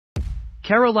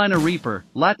Carolina Reaper,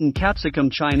 Latin Capsicum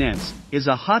chinense, is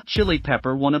a hot chili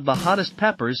pepper, one of the hottest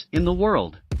peppers in the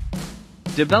world.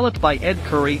 Developed by Ed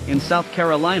Curry in South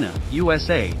Carolina,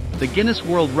 USA, the Guinness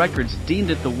World Records deemed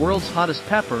it the world's hottest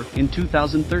pepper in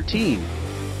 2013.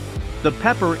 The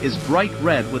pepper is bright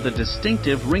red with a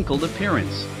distinctive wrinkled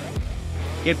appearance.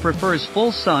 It prefers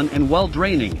full sun and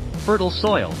well-draining, fertile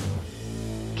soil.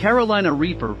 Carolina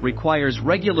Reaper requires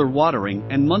regular watering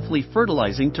and monthly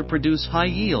fertilizing to produce high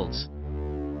yields.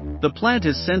 The plant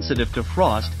is sensitive to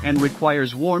frost and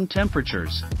requires warm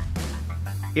temperatures.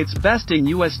 It's best in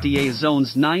USDA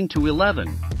zones 9 to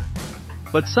 11.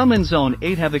 But some in zone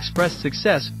 8 have expressed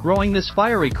success growing this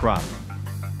fiery crop.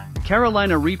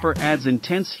 Carolina Reaper adds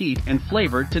intense heat and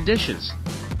flavor to dishes.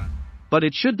 But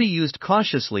it should be used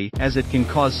cautiously as it can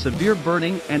cause severe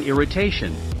burning and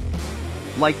irritation.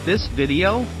 Like this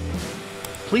video?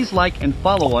 Please like and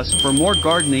follow us for more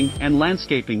gardening and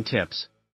landscaping tips.